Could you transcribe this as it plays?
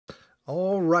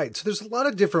All right, so there's a lot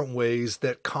of different ways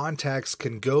that contacts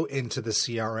can go into the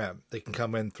CRM. They can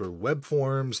come in through web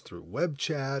forms, through web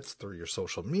chats, through your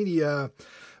social media.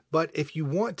 But if you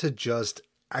want to just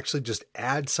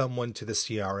add someone to the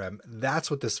CRM, that's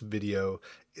what this video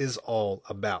is all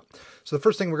about. So the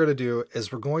first thing we're going to do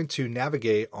is we're going to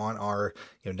navigate on our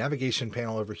navigation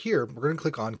panel over here. We're going to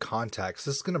click on contacts.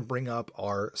 This is going to bring up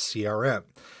our CRM.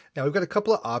 Now we've got a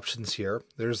couple of options here.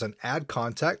 There's an add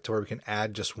contact where we can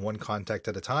add just one contact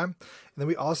at a time. And then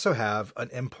we also have an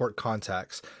import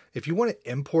contacts. If you want to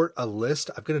import a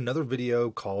list, I've got another video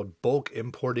called bulk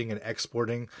importing and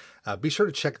exporting. Be sure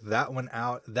to check that one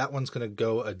out. That one's going to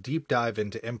go a deep dive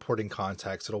into importing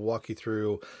contacts. It'll walk you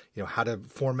through, how to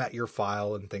format your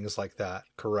file and things like that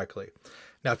correctly.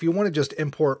 Now, if you want to just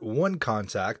import one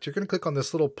contact, you're going to click on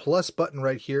this little plus button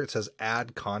right here. It says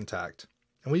add contact.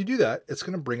 And when you do that, it's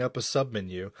going to bring up a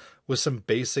submenu with some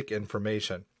basic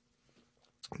information.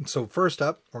 And so first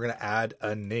up, we're going to add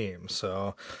a name.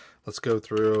 So let's go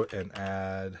through and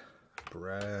add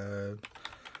Brad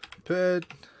Pitt.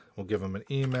 We'll give him an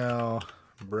email,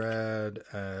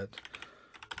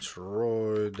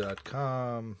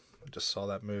 brad@troy.com. I just saw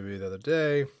that movie the other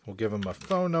day. We'll give him a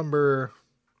phone number.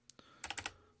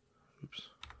 Oops.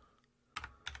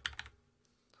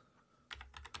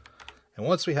 And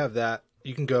once we have that,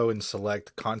 you can go and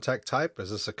select contact type. Is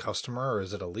this a customer or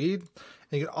is it a lead?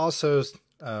 And you can also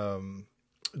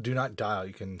do not dial.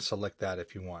 You can select that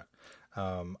if you want.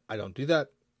 I don't do that.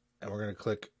 And we're going to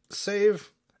click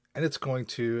save. And it's going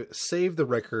to save the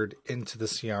record into the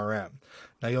CRM.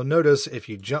 Now you'll notice if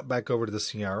you jump back over to the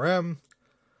CRM,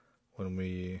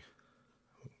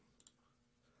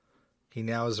 he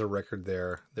now has a record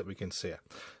there that we can see it.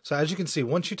 So as you can see,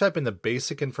 once you type in the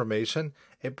basic information,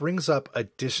 it brings up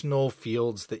additional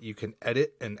fields that you can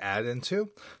edit and add into.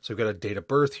 So we've got a date of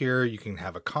birth here. You can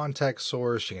have a contact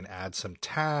source. You can add some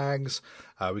tags.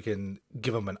 We can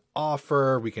give them an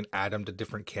offer. We can add them to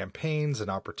different campaigns and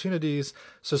opportunities.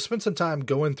 So spend some time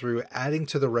going through, adding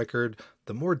to the record.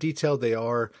 The more detailed they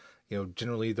are,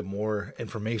 generally the more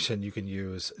information you can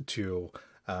use to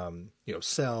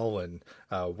sell and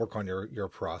work on your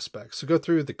prospects. So go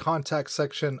through the contact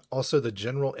section, also the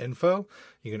general info.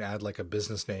 You can add like a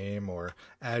business name or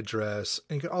address,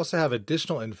 and you can also have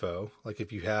additional info. Like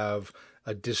if you have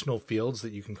additional fields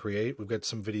that you can create, we've got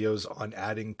some videos on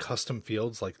adding custom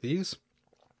fields like these.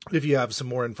 If you have some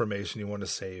more information you want to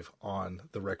save on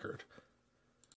the record.